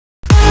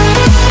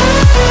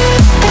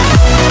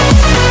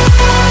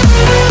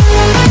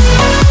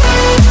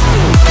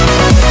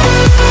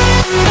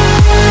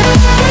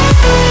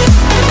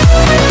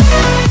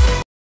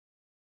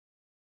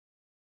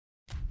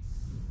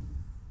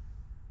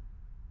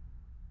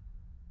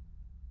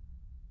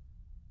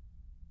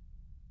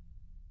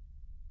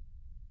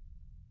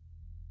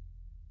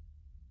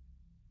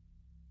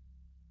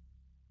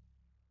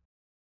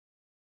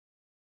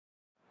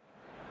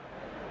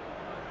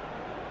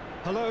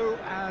Hello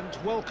and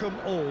welcome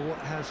all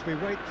as we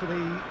wait for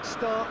the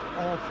start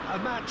of a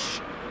match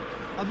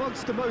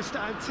amongst the most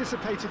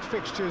anticipated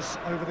fixtures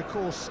over the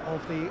course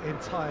of the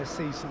entire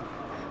season.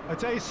 A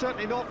day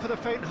certainly not for the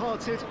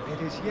faint-hearted.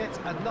 It is yet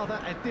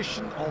another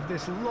edition of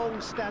this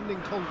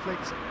long-standing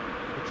conflict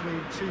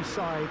between two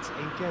sides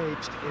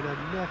engaged in a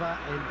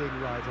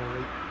never-ending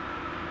rivalry.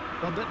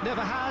 One that never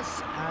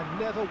has and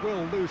never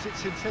will lose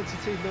its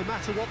intensity no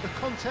matter what the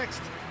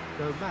context,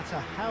 no matter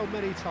how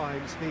many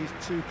times these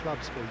two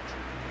clubs meet.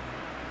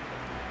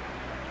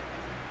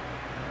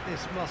 And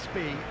this must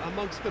be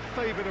amongst the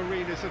favoured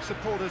arenas of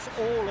supporters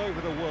all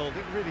over the world.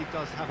 It really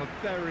does have a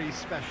very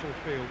special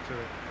feel to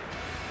it.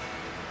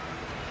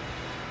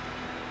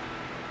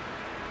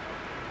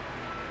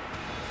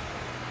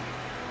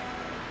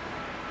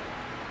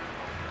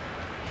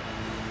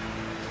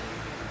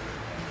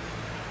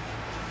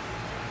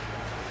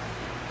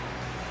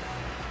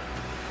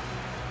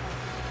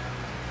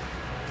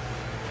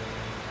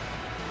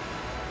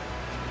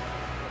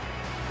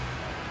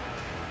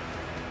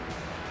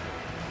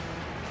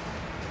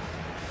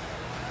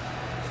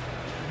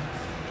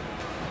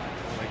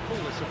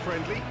 Call this a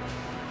friendly.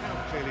 Now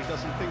clearly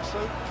doesn't think so.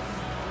 Oh,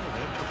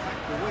 in fact,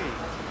 the way.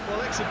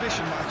 Well,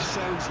 exhibition match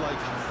sounds like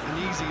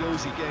an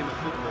easy-ozy game of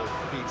football,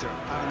 Peter,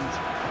 and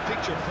a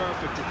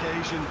picture-perfect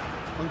occasion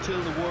until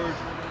the word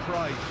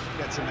pride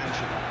gets a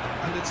mention.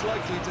 And it's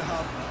likely to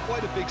have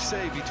quite a big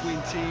say between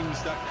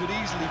teams that could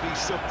easily be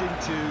sucked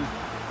into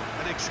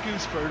an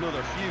excuse for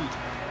another feud.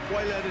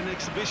 Why let an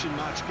exhibition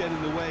match get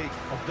in the way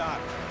of that?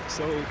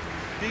 So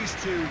these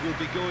two will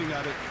be going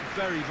at it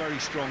very, very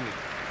strongly.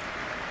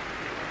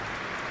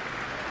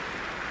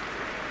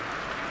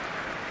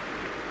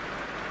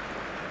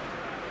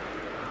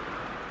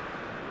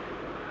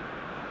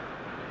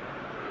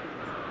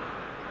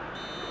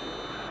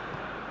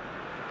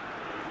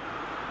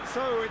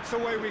 So it's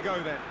away we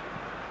go then.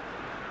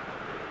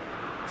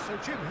 So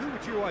Jim, who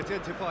would you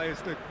identify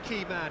as the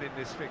key man in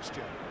this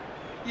fixture?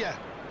 Yeah,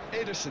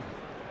 Ederson.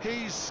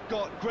 He's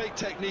got great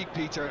technique,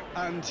 Peter,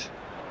 and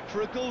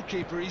for a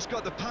goalkeeper, he's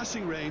got the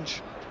passing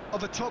range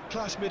of a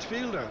top-class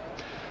midfielder.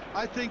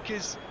 I think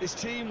his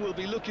team will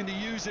be looking to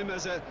use him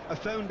as a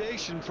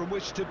foundation from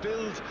which to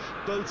build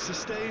both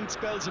sustained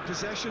spells of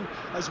possession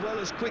as well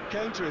as quick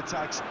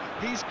counter-attacks.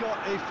 He's got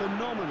a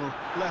phenomenal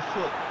left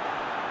foot.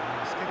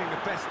 Yes, getting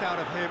the best out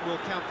of him will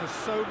count for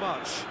so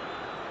much.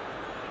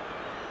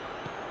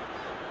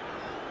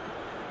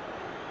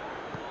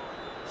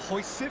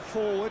 Hoists it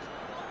forward.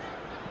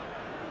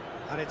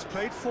 And it's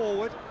played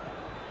forward.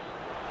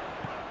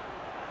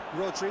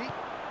 Rodri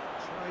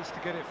tries to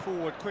get it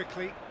forward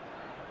quickly.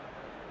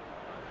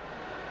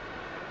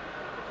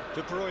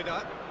 De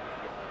Bruyne.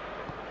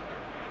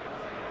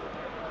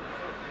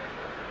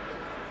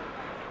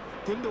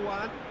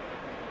 Gundogan.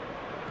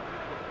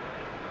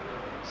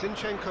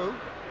 Zinchenko.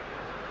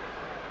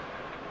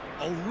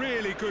 Oh,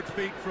 really good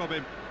feet from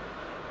him.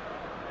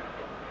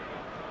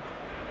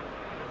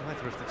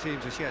 Neither of the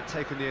teams has yet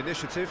taken the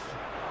initiative.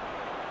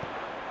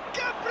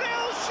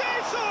 Gabriel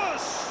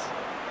Jesus!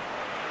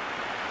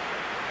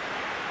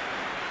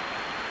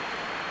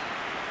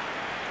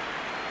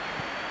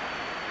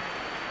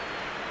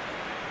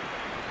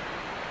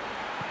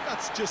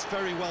 That's just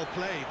very well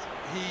played.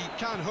 He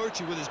can't hurt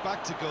you with his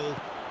back to goal,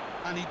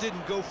 and he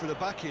didn't go for the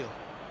back heel.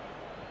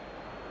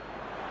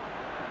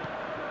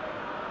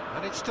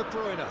 And it's De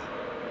Bruyne.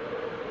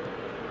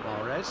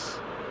 Mahrez.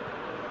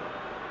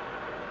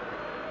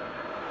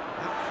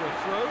 Out for a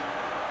throw.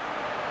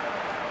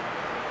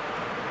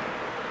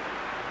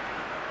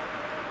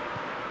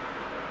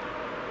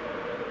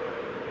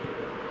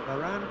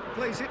 Varane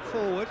plays it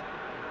forward.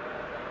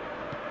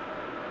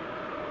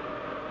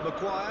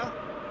 Maguire.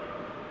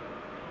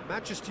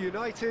 Manchester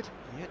United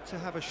yet to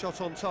have a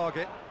shot on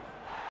target.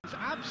 It's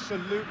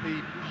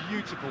absolutely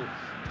beautiful,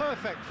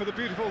 perfect for the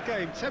beautiful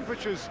game.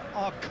 Temperatures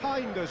are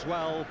kind as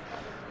well,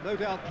 no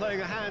doubt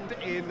playing a hand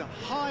in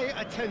high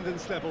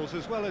attendance levels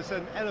as well as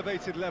an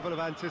elevated level of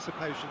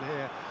anticipation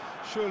here.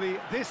 Surely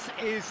this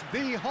is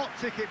the hot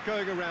ticket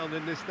going around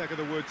in this neck of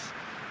the woods.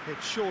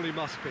 It surely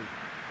must be.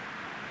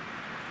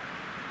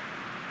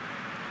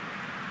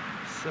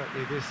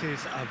 Certainly this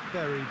is a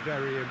very,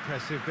 very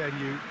impressive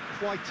venue,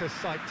 quite a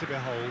sight to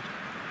behold.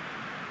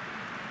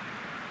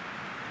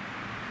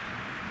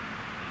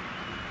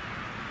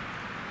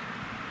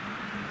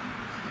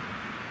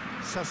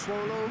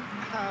 Sassuolo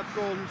have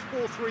gone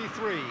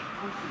 4-3-3.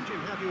 Jim,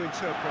 how do you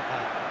interpret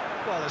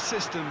that? Well, a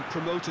system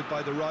promoted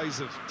by the rise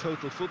of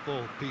total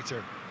football,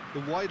 Peter. The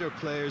wider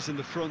players in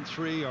the front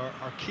three are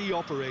key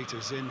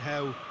operators in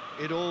how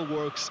it all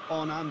works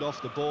on and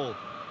off the ball.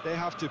 They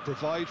have to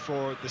provide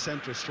for the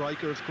central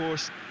striker, of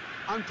course,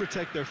 and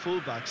protect their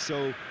fullbacks,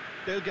 so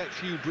they'll get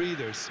few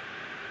breathers.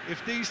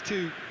 If these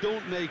two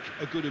don't make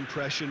a good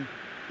impression,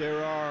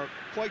 there are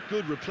quite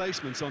good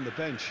replacements on the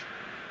bench.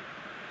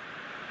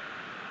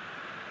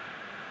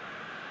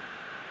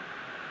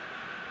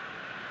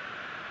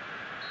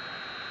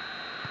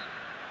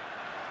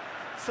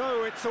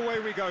 So it's away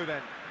we go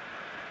then.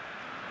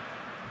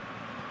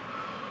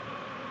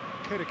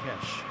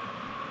 Kirikesh.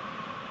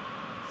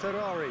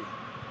 Ferrari.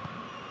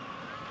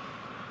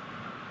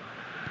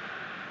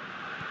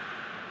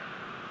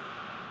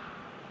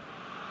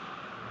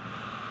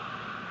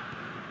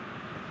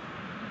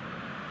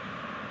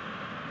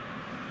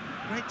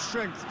 Great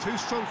strength, too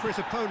strong for his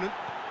opponent.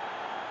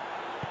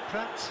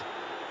 Preds.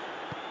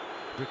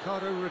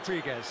 Ricardo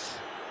Rodriguez.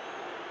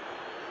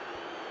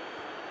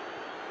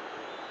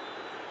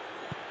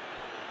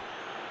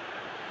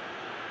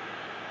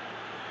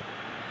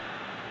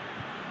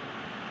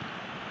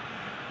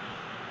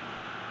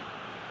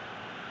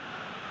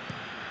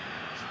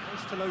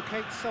 Tries to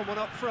locate someone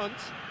up front.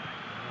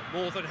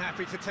 More than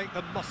happy to take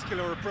the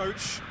muscular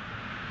approach.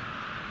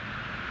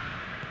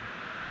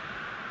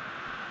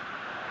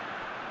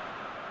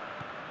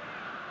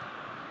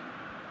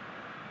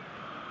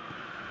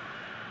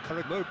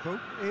 Callname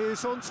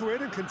is onto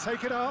it and can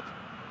take it up.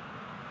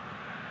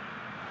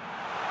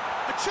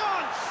 A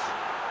chance!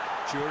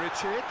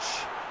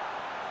 Juricic.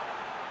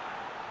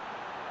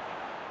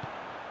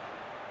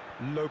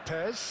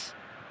 Lopez.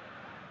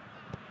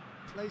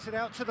 Plays it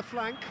out to the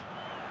flank.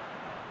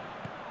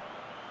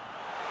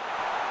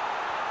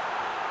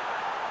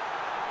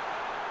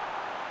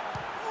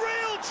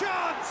 Real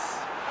chance!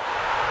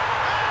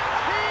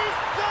 And he's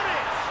done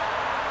it!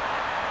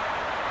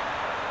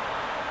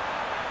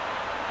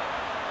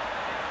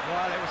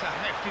 Well, it was a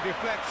hefty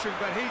deflection,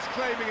 but he's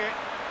claiming it.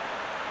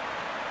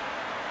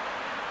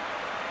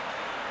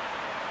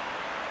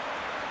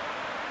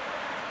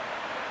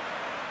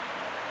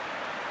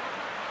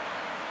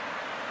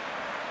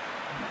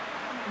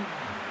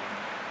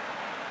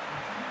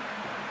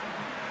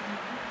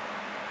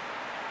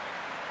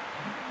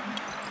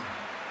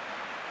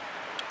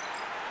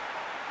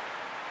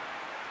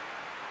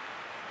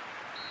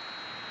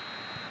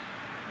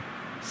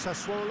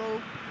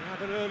 Sassuolo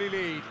have an early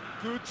lead.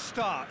 Good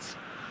start.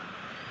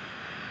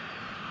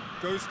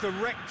 Goes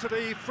direct to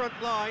the front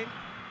line.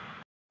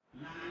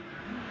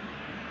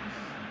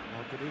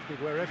 Well, good evening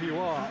wherever you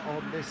are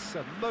on this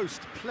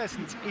most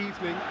pleasant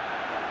evening.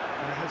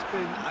 There has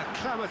been a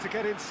clamour to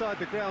get inside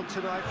the ground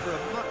tonight for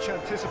a much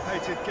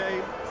anticipated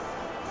game.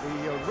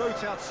 The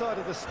roads outside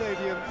of the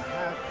stadium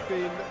have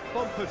been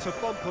bumper to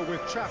bumper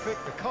with traffic.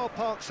 The car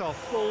parks are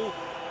full.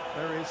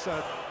 There is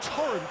a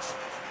torrent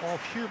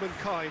of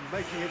humankind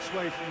making its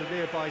way from the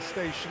nearby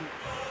station,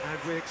 and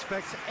we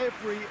expect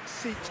every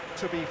seat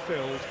to be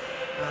filled.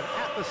 An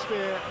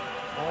atmosphere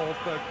of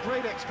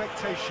great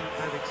expectation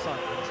and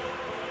excitement.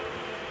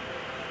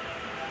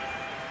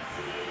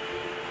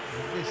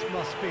 This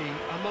must be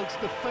amongst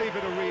the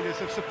favoured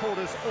arenas of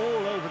supporters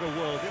all over the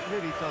world. It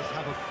really does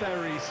have a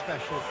very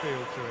special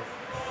feel to it.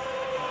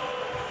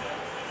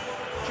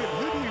 Jim,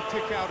 who do you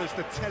pick out as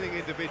the telling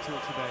individual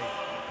today?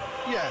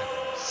 Yeah,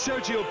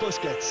 Sergio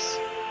Busquets.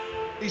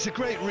 He's a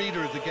great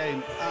reader of the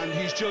game, and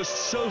he's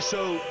just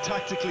so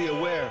tactically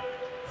aware.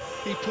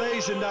 He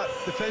plays in that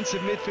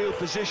defensive midfield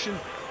position,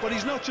 but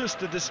he's not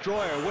just a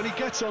destroyer. When he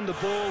gets on the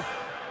ball,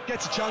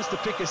 gets a chance to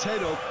pick his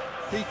head up,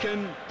 he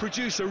can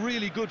produce a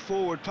really good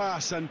forward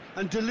pass and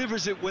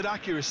delivers it with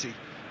accuracy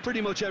pretty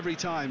much every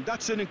time.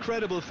 That's an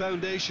incredible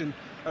foundation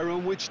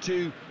around which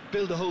to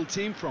build a whole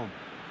team from.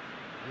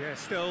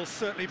 Yes, they'll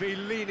certainly be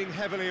leaning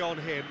heavily on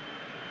him.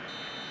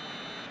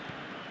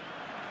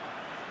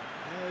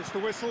 There's the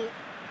whistle.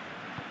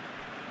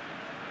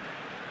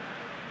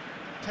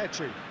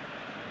 Petri.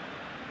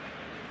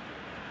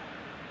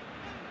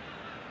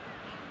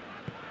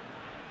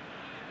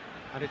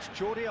 And it's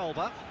Jordi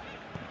Alba.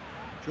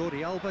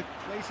 Jordi Alba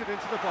plays it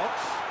into the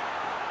box.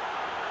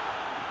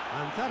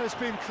 And that has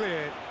been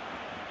cleared.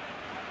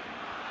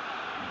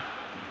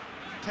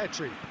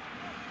 Petri.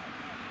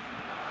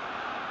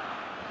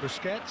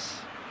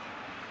 Busquets.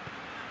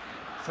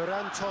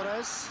 Ferran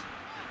Torres.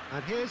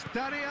 And here's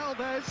Dani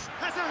Alves.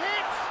 Has a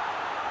hit!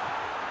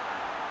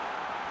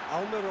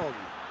 Almiron.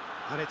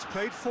 And it's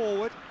played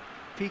forward.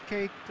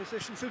 Piqué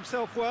positions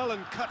himself well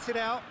and cuts it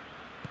out.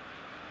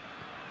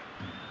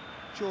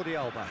 Jordi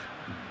Alba.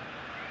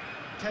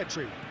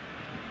 Petri.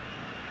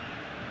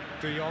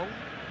 De Jong.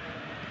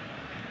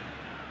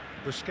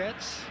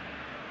 Busquets.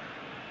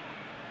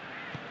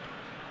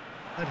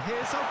 And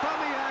here's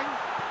Aubameyang.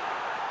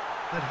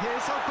 And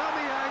here's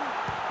Aubameyang.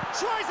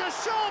 Tries a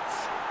shot!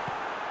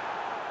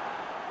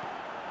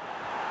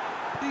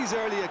 These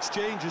early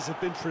exchanges have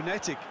been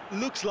frenetic.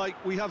 Looks like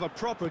we have a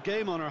proper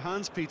game on our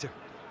hands, Peter.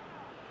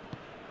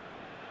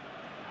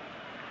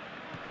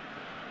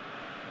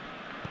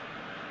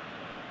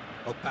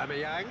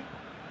 Aubameyang.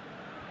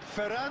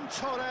 Ferran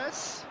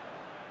Torres.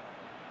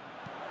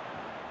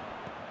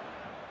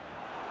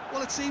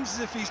 Well, it seems as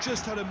if he's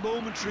just had a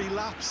momentary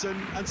lapse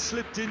and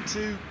slipped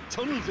into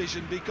tunnel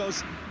vision,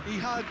 because he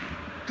had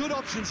good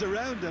options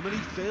around him and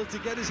he failed to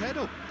get his head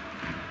up.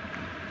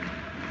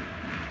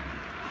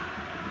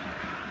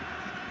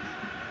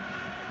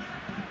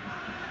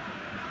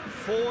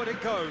 Forward it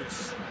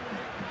goes.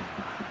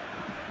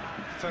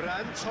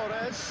 Ferran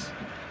Torres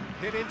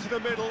hit into the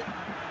middle.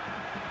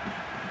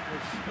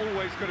 It's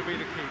always going to be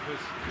the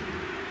keepers.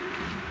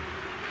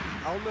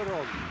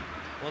 Almiron.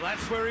 Well,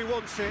 that's where he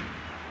wants it.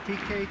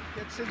 Piqué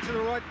gets into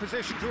the right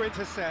position to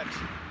intercept.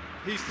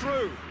 He's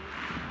through.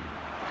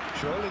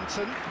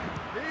 Joelinton.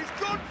 He's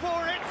gone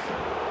for it.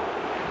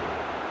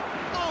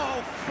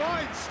 Oh,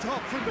 fine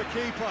stop from the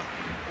keeper.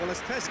 Well, as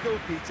Tesco,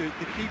 Peter,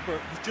 the keeper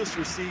has just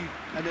received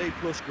an A+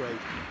 grade.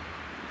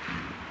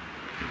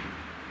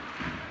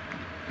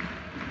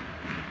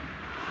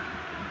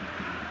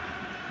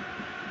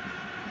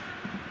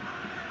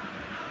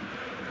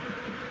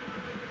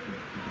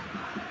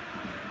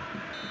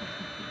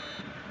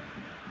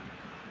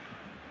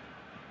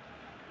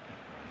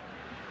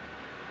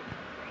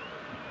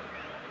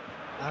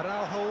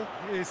 Araujo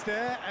is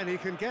there, and he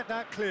can get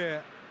that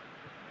clear.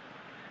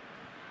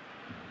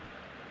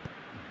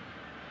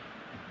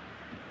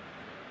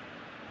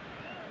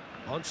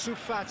 Ansu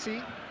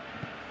Fati.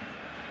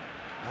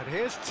 And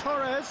here's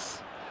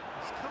Torres.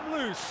 He's come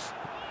loose.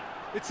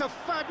 It's a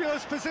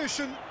fabulous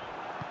position.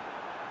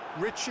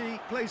 Richie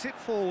plays it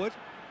forward.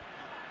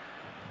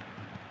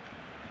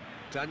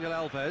 Daniel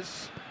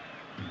Alves.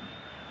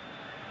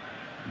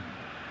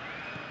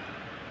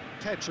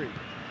 Tedri.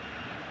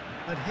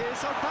 And here's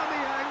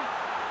Aubameyang.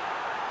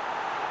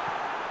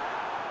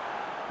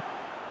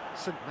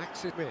 St.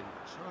 Maximin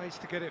tries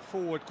to get it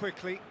forward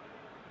quickly.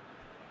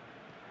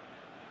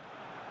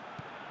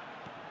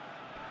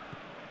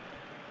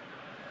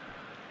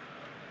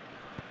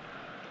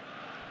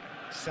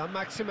 St.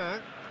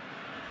 Maximin.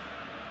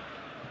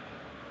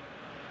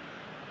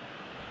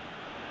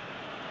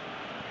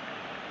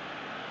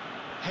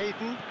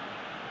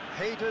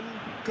 Hayden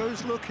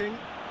goes looking.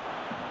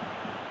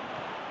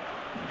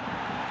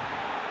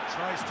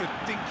 Tries to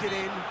dink it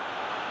in.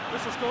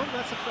 Whistle's gone,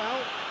 that's a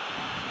foul.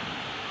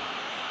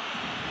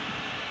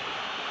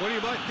 Well,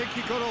 you might think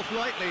he got off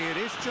lightly. It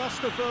is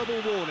just a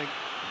verbal warning.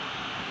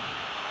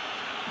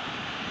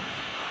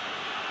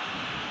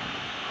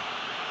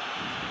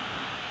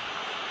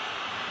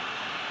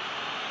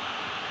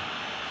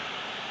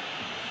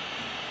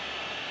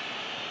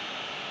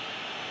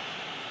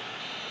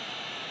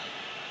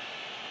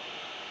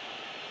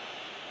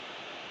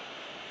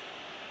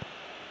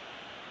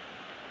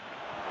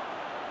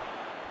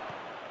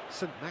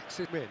 St.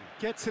 Maximin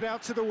gets it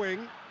out to the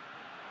wing.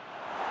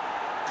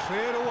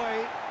 Cleared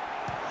away.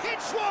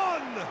 Hits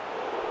one!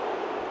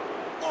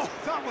 Oh,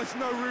 that was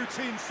no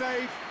routine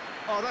save.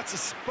 Oh, that's a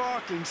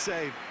sparkling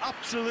save.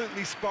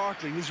 Absolutely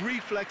sparkling. His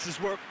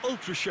reflexes were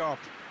ultra sharp.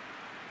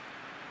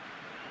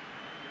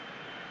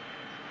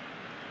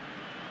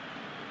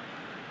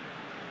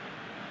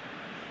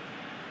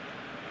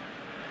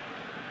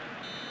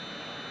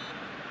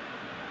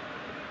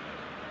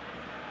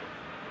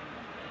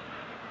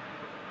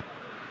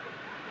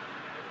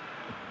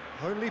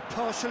 Only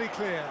partially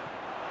clear.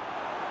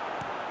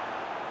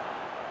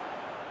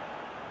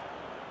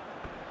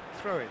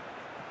 Throw it.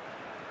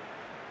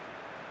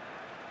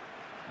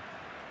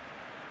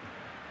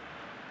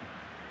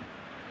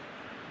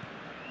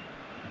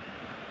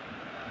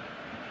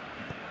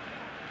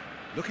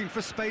 Looking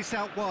for space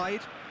out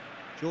wide.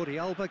 Jordi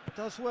Alba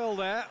does well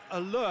there.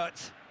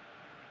 Alert.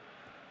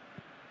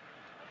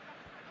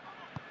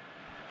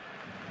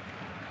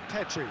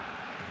 Tedri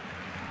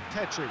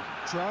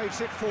drives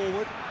it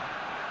forward.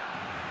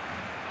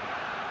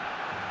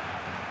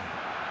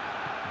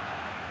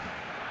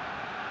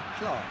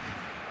 Clark.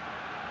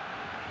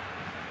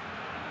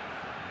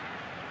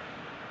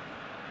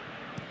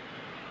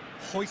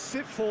 Hoists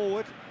it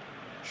forward.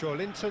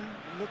 Joelinton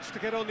looks to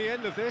get on the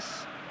end of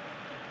this.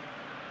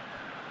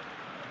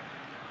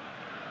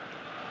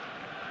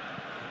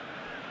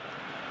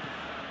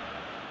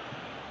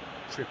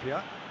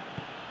 Trippier.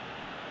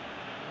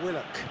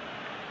 Willock.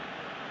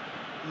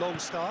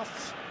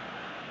 Longstaff.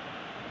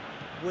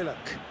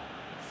 Willock.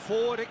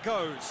 Forward it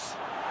goes.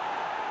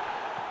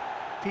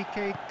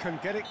 Piqué can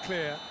get it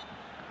clear.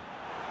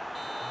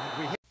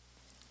 And we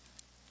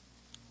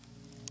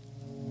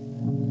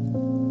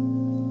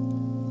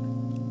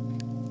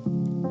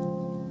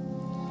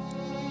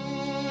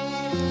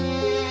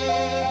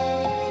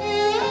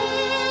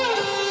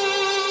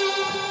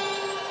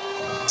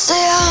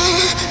say I'm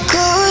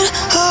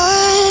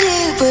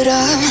good-hearted, but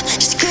I'm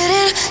just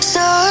getting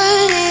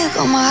started.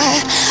 Got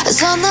my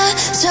eyes on the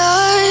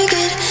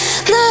target.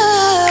 No,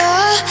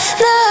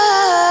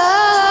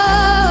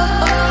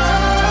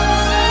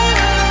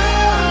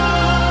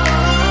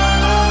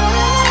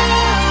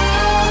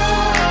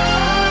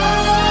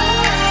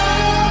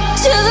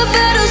 till the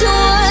battle's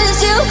won,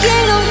 till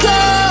kingdom come.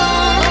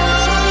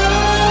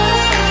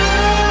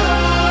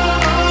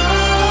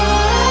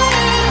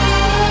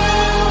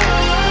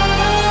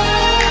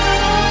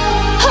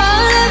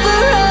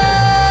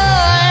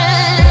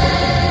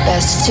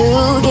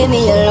 To give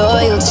me your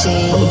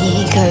loyalty,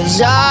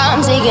 'cause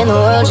I'm taking the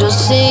world, you'll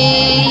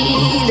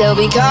see. They'll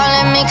be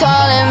calling me,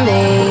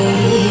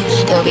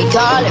 they'll be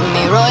calling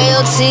me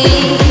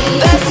royalty.